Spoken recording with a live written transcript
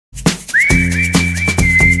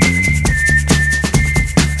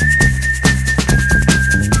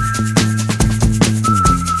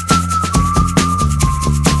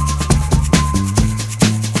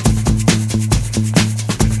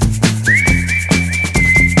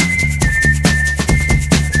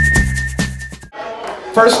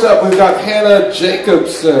First up, we've got Hannah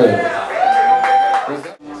Jacobson.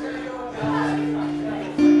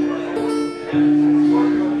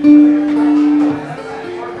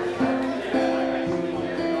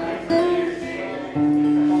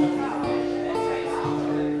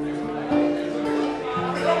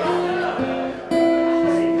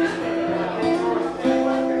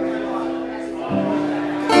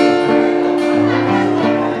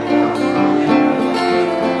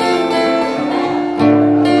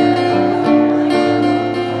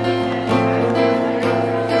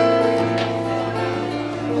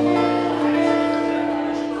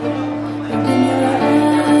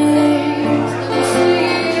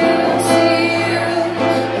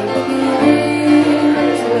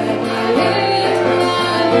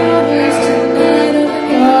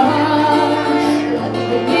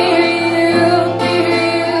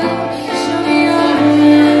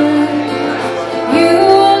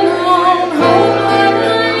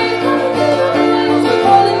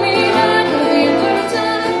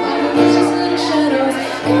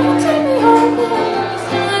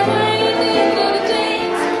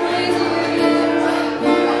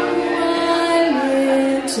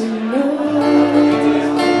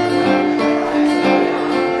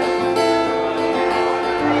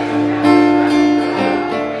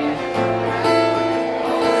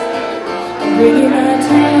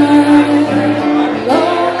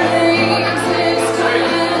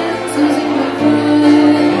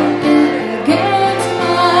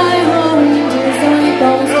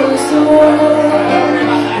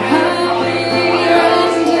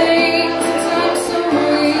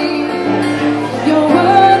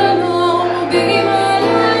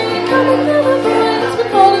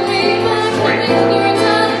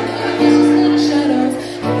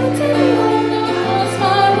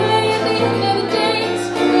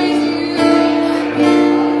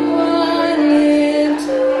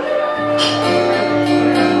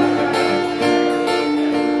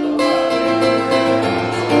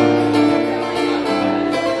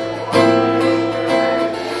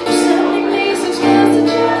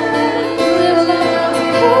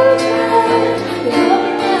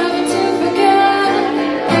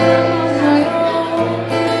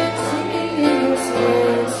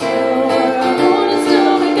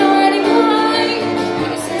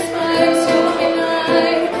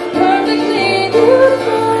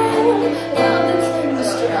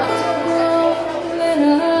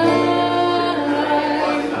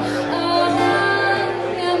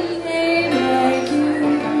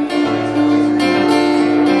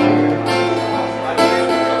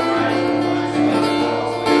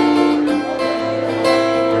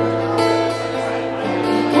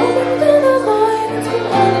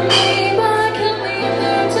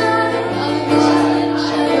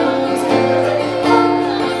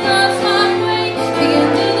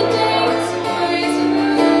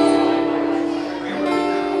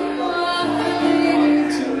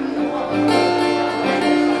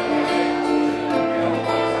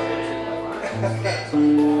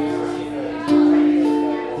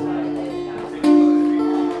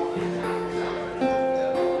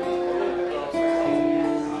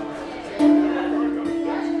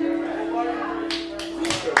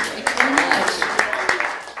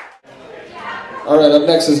 All right, up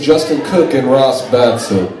next is Justin Cook and Ross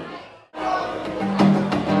Batson.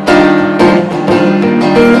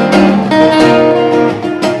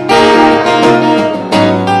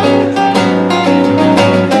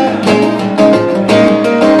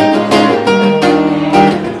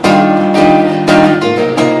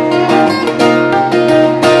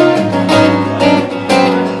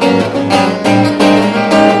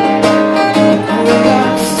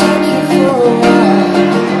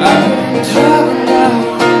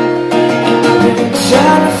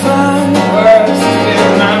 Trying to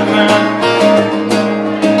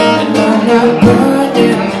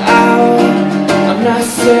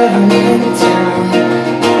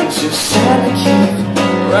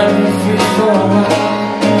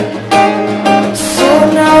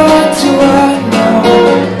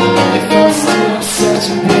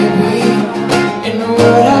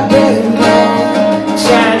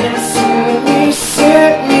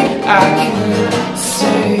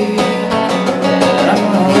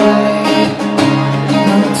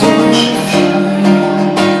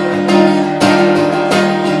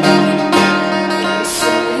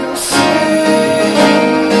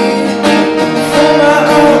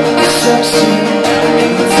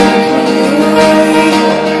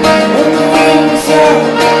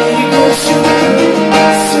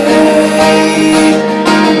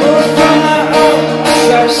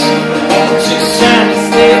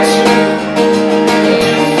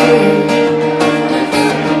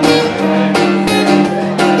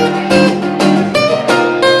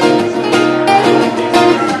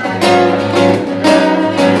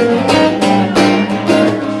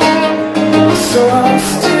So I'm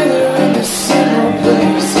still in the same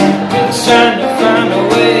place, been trying to find a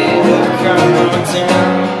way to calm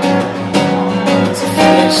down, to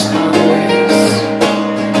finish my race.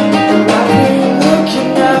 I've been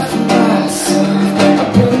looking out for myself,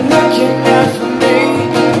 I've been looking out for me.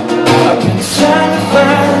 I've been trying to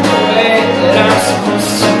find the way that I'm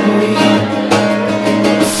supposed to be.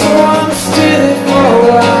 So I'm still it for a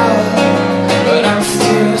while, but I'm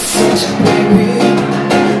still such a baby.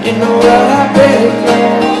 You know what I really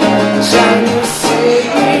know, trying to save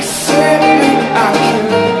me, I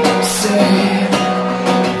could say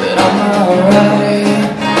that I'm alright.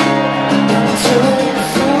 Doing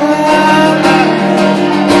fine.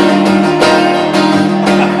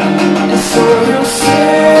 And so you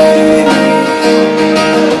save me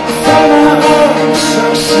from my own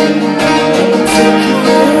destruction, and take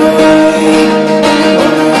away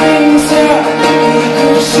all the things that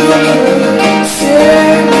you could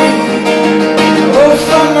save me. Oh,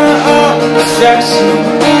 from my own destruction,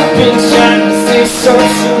 I've been trying to stay so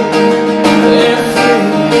true and free.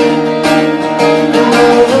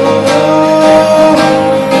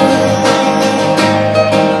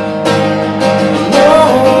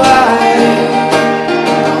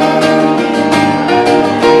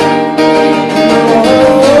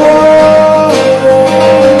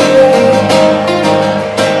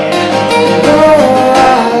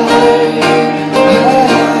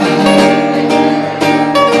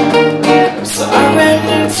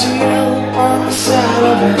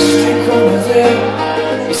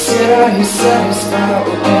 Are you satisfied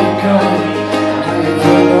with where you're going? How you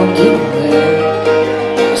plan on getting there?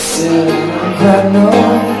 I said I don't quite know,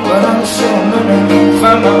 but I'm sure I'm gonna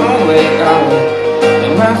find my own way out.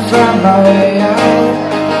 And I find my way out,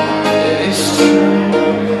 it's true.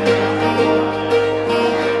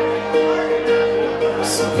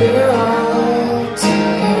 So we're all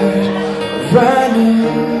tired of running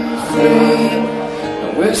free,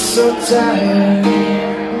 and we're so tired,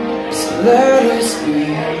 so let us be.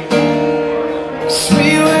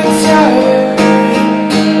 We were tired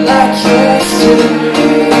like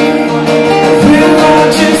yesterday. We were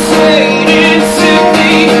just waiting to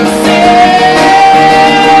be saved.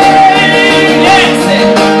 That's it.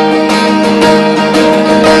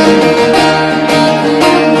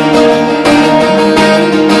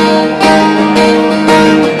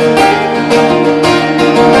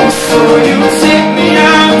 So you take me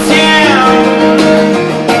out town.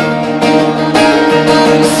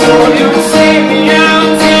 So you take me out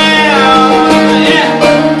town, yeah.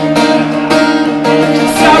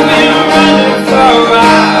 'Cause I've been running for a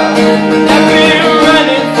while, I've been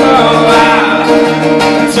running for a while.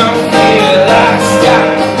 Don't feel like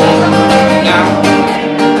stopping now.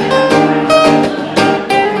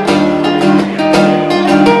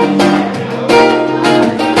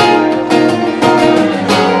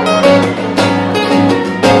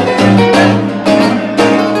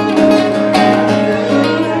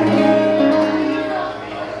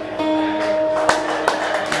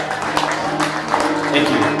 Thank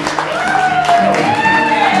you.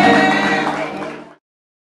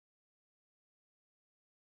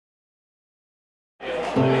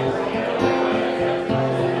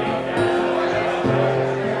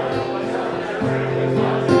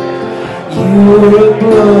 You were a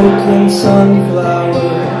broken sunflower,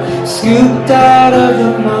 scooped out of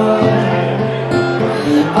the mud.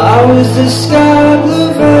 I was the sky blue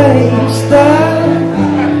vase that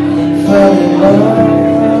fell in love.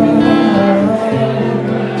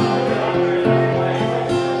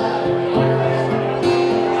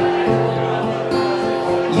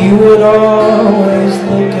 You would always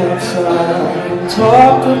look outside and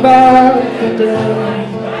talk about the day.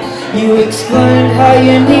 You explained how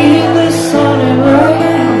you needed the sun and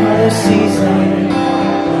rain, how the season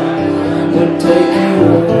would take you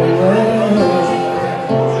away.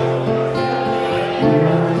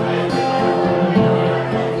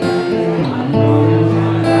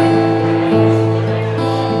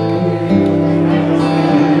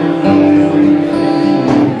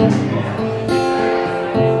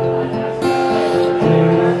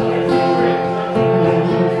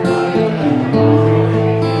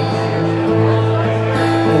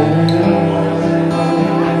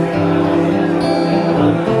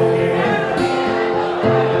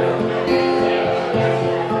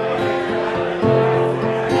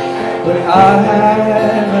 But I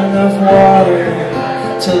have enough water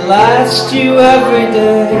to last you every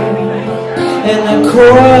day, and the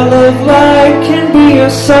coil of light can be your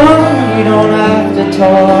song. You don't have to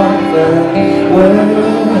talk that way.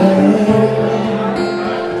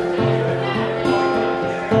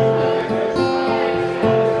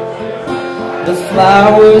 The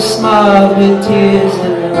flowers smiled with tears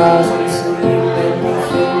in their eyes and said, "You made me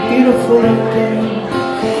feel beautiful again."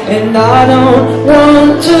 And I don't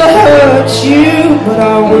want to hurt you, but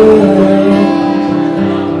I will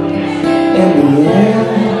in the end.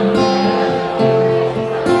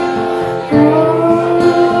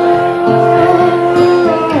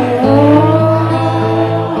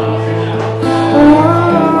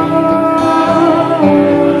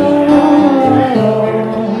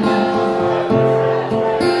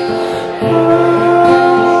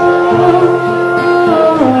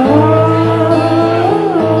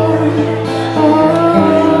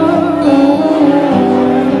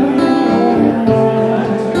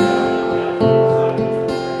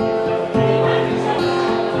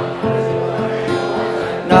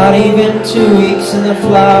 Not even 2 weeks and the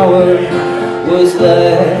flower was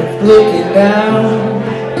left looking down.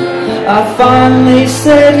 I finally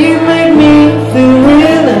said, "You made me feel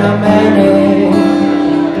real," and I managed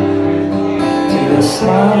to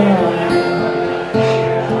smile.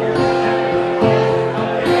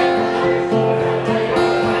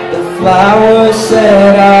 The flower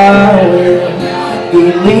said, "I will be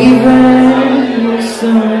leaving you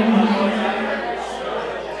soon."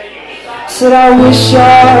 Said, "I wish I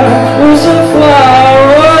was a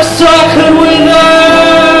flower so I could wither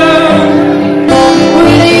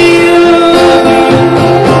with you."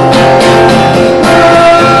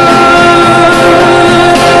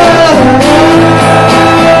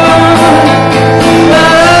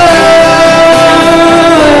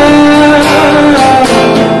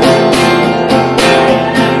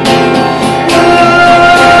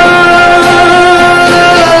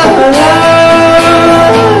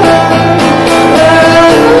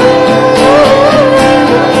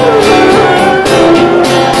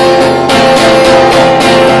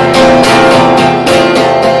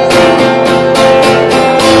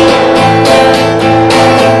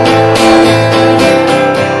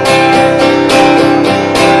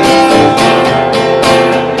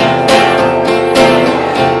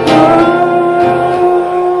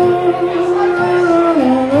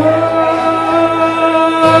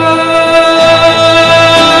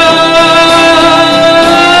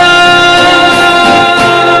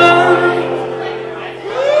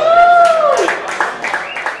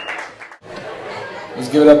 Let's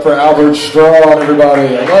give it up for Albert Strawn,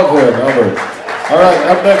 everybody. I love him, Albert. All right,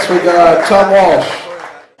 up next we got Tom Walsh.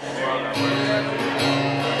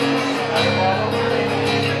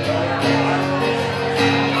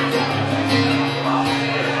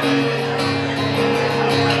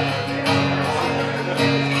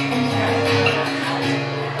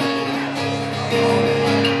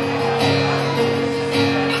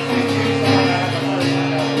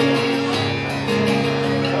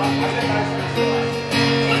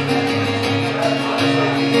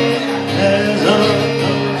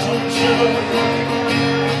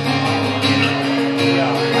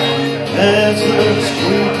 As the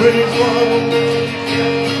spring breeze blows,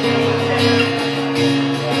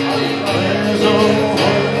 as all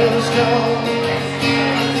hope is gone,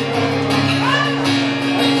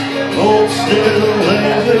 hope still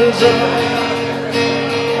lingers on.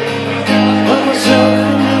 Find myself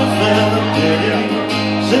in a family pity,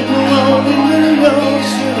 sitting alone in New York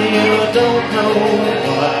City, and I don't know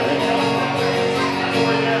why.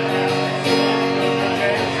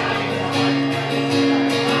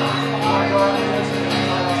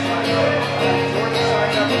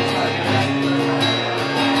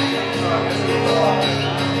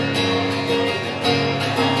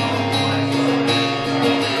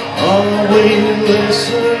 Are we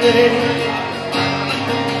listening?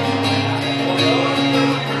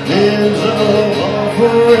 Hymns of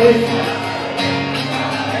offering.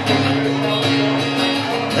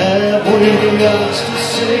 Have we eyes to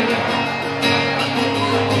see?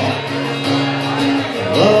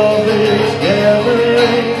 Love is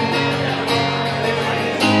gathering.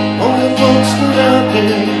 All the books that I've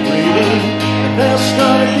been reading have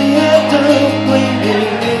started the act of bleeding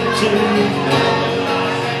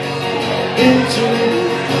into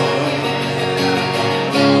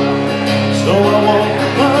so I walked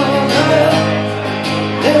upon her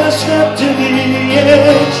and I stepped to the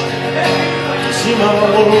edge to see my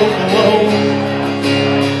world alone,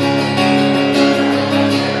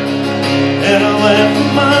 and I laughed at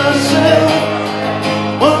myself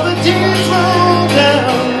while the tears rolled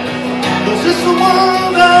down. 'Cause it's the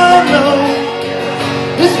world I know,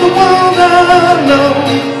 it's the world I know.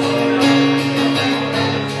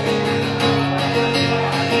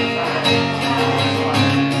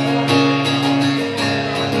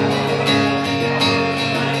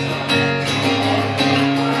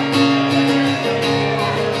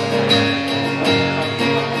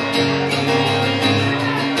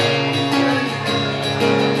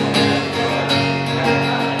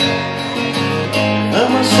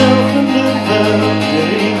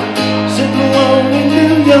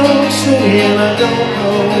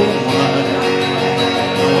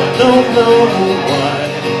 don't know why.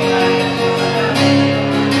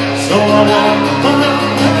 So I walked on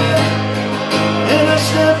and I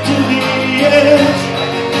stepped to the edge.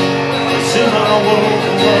 It's in my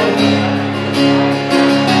world.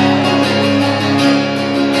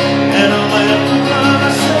 And I laughed to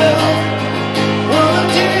myself while the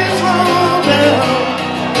tears roll down.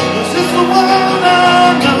 'Cause it's the world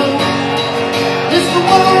I know. It's the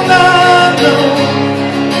world I know.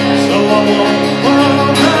 So I walked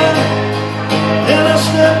on and I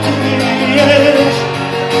stepped to the edge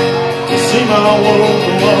to see my world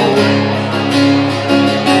grow.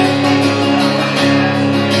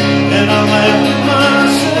 And I laughed at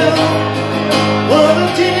myself while the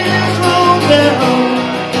tears roll down.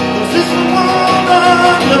 'Cause it's the world I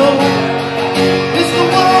know. It's the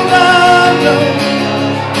world I know.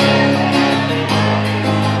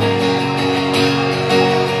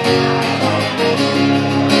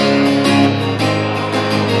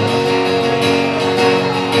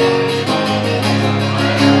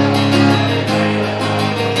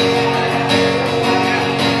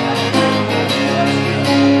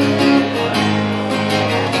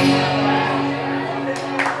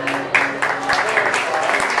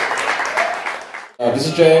 This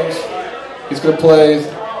is James. He's going to play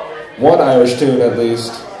one Irish tune at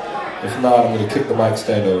least. If not, I'm going to kick the mic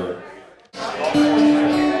stand over.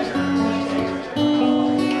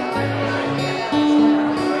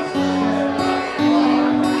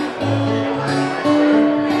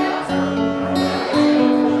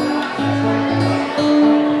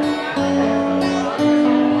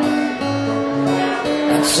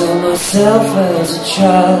 I told myself as a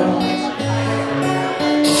child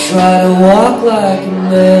to try to walk like a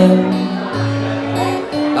man.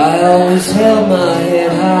 I always held my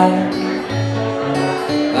head high.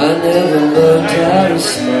 I never learned how to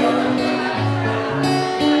smile.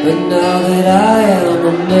 But now that I am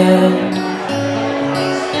a man,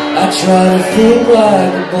 I try to think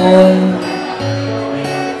like a boy.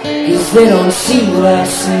 'Cause they don't see what I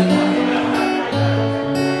see.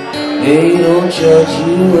 They don't judge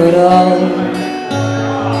you at all.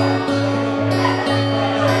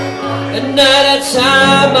 At night I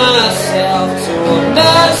tie myself to a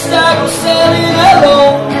mast I was sailing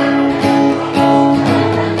alone.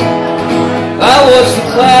 I watch the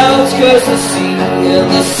clouds curse the sea, and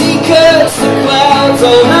the sea curse the clouds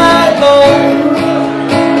all night long.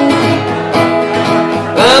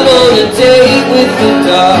 I'm on a date with the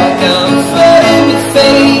dark, I'm flirting with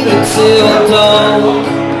fate until dawn.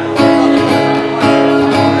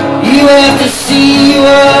 You have to see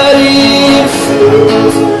what it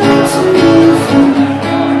feels like to be free.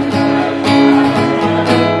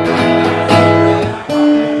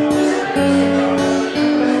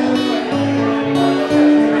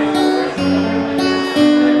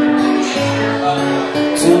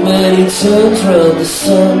 Too many turns round the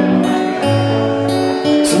sun.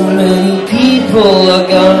 Too many people are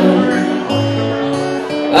gone.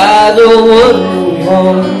 I don't want to move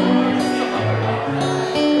on.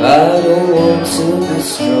 I don't want to be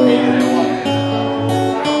strong.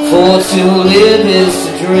 For to live is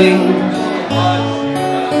to dream,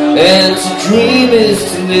 and to dream is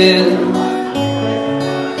to live.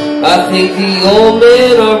 I think the old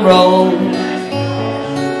men are wrong.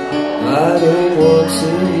 I don't want to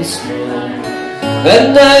be strong. At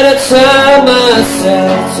night I tie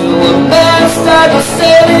myself to a mast I was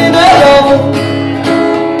sailing alone.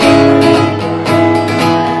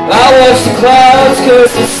 I watch the clouds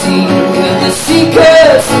curse the sea, and the sea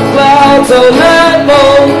curse the clouds all night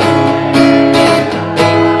long.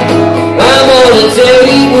 I'm on a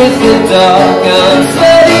date with the dark, I'm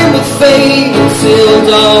flirting with fate until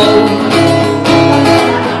dawn.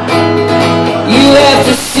 You have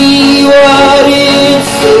to see what it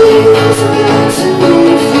feels like to be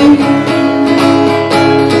free.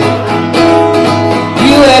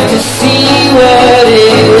 You have to see what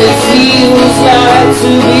it feels like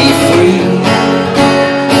to be free.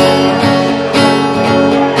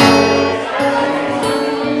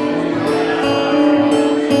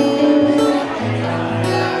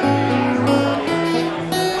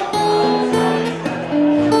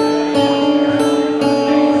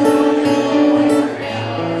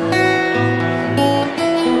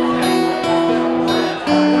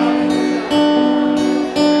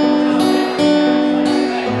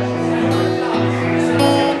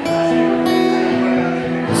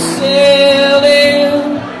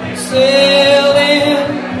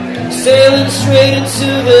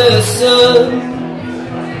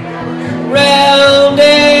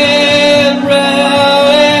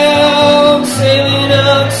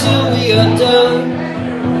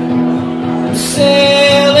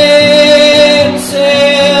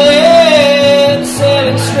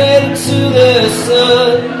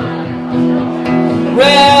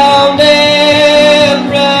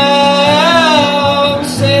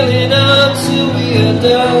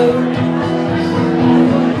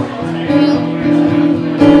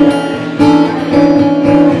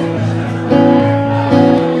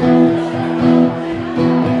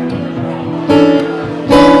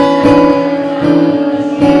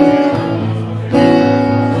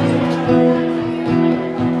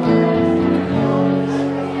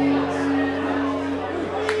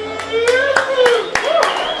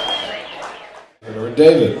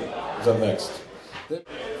 David is up next.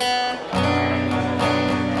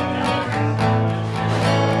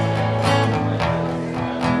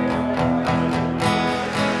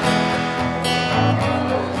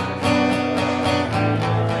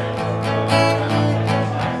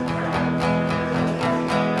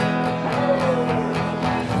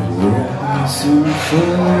 So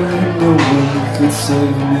far, no one could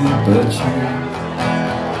save me but you.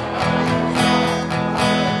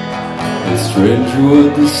 It's strange what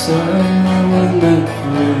desire will make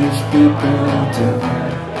foolish people do.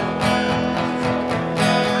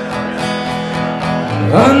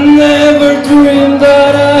 I never dreamed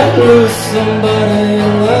that I'd lose somebody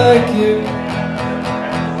like you.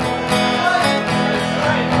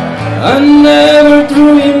 I never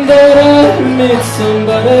dreamed that I'd meet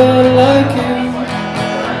somebody like you.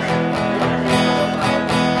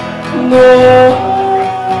 No,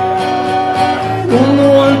 I don't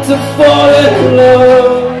want to fall in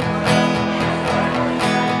love.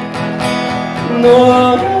 No, I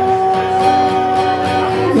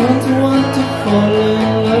don't want to fall in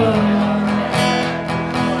love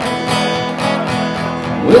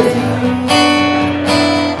with you.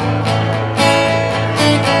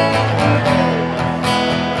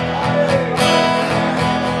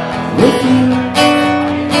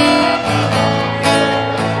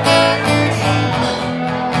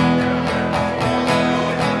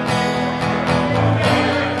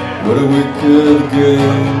 What a wicked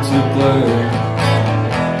game to play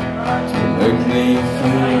to make me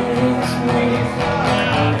feel this way.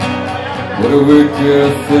 What a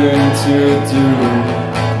wicked thing to do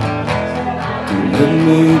to let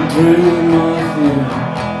me dream of you.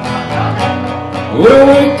 What a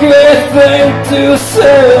wicked thing to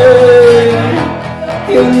say,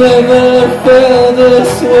 you'll never feel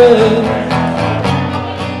this way.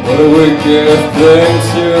 What a wicked thing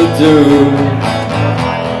to do,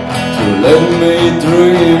 let me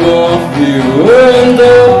dream of you. And I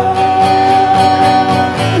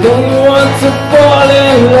don't want to fall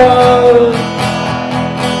in love.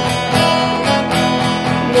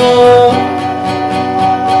 No,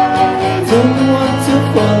 I don't want to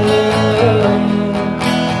fall in love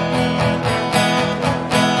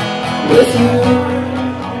with you.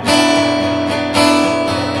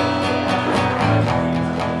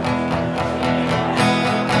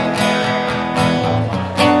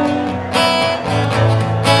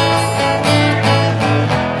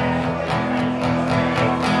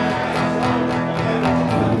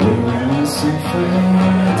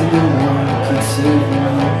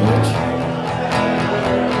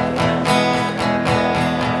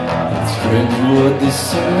 What they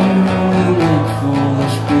say will make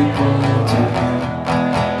foolish people do.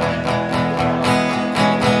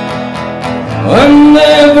 I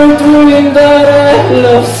never dreamed that I'd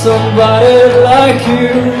love somebody like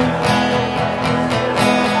you.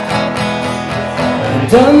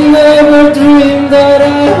 And I never dreamed that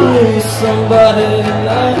I'd lose somebody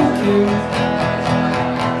like you.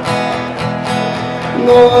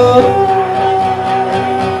 No,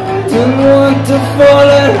 I don't want to fall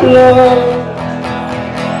in love.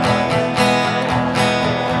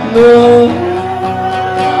 No,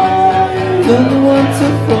 I don't want to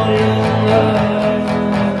fall in love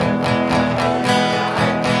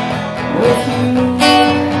with you.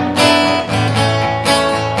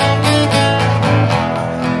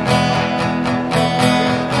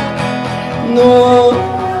 No.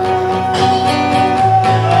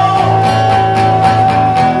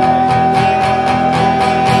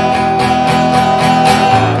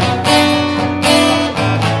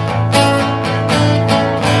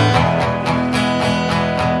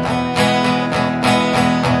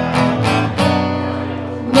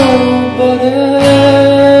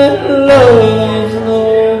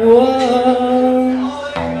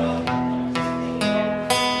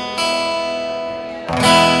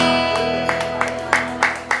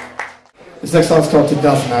 This next song's called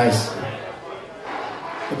 2000 Eyes.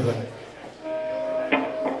 Oh,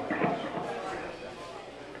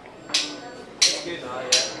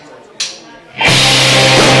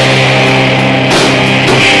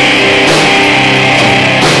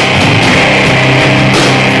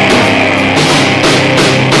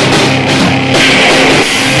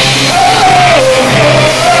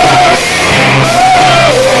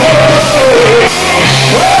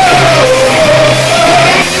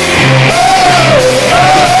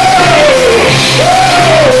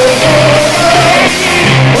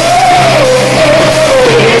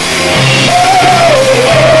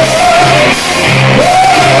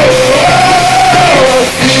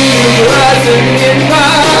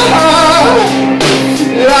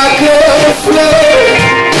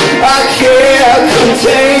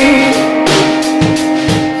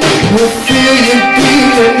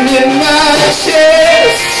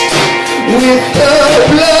 with the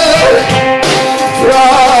blood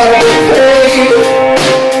from the pain.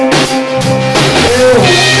 And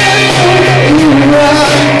when you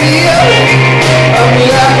run me up, I'm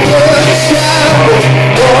like a child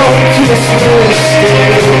on Christmas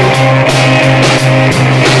Day.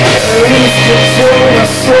 Lose control, my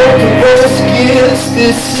soul convulsed against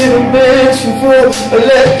this sentimental. I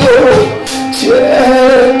let go,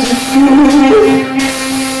 turn to fool.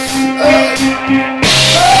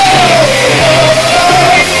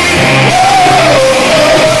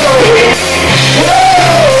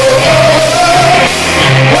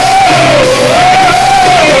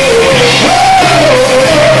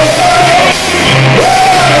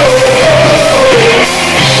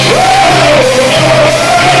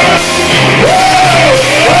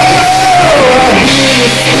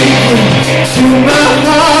 To my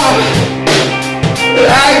heart,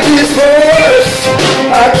 like this voice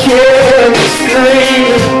I can't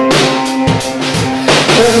explain.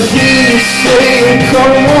 And he's saying,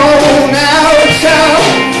 come on out, child,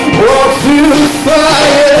 walk through the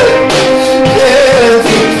fire, death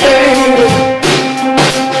and pain.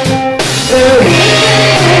 And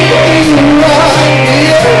when you are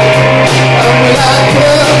here, I'm like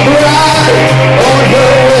a bride on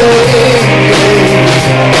her wedding day.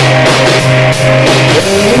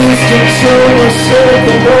 Lose control, my soul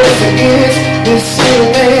convulsed against this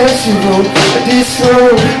sentimental. I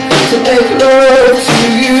disrobe to make love to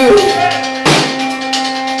you.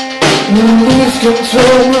 Lose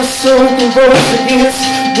control, my soul convulsed against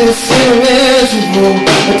this sentimental.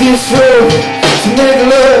 I disrobe to make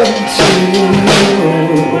love to you.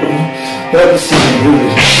 Let me see you.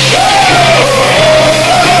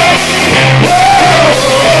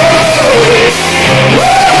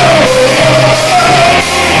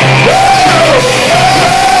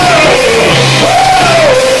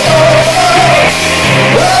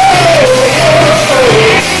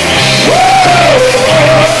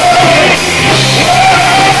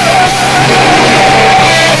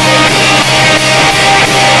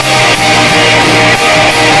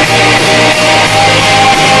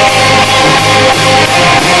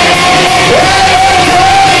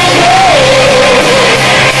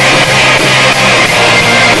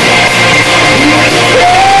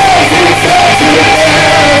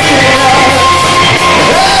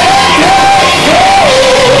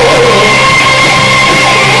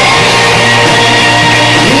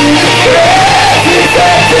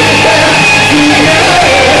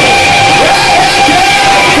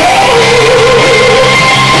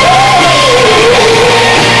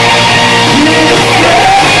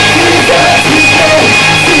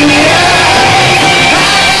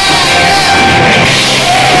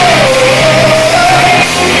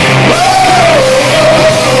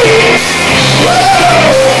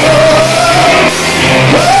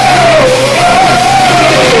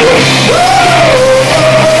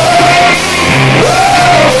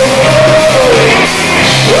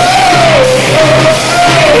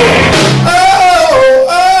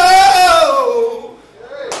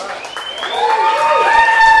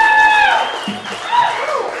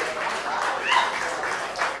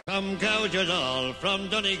 Come Gouges all from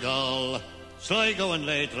Donegal, Sligo and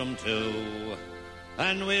Leitrim too.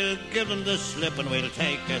 And we'll give them the slip and we'll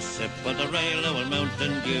take a sip of the rail of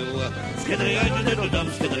Mountain Dew. Skiddery-idle-diddle-dum,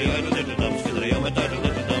 skiddery-idle-diddle-dum.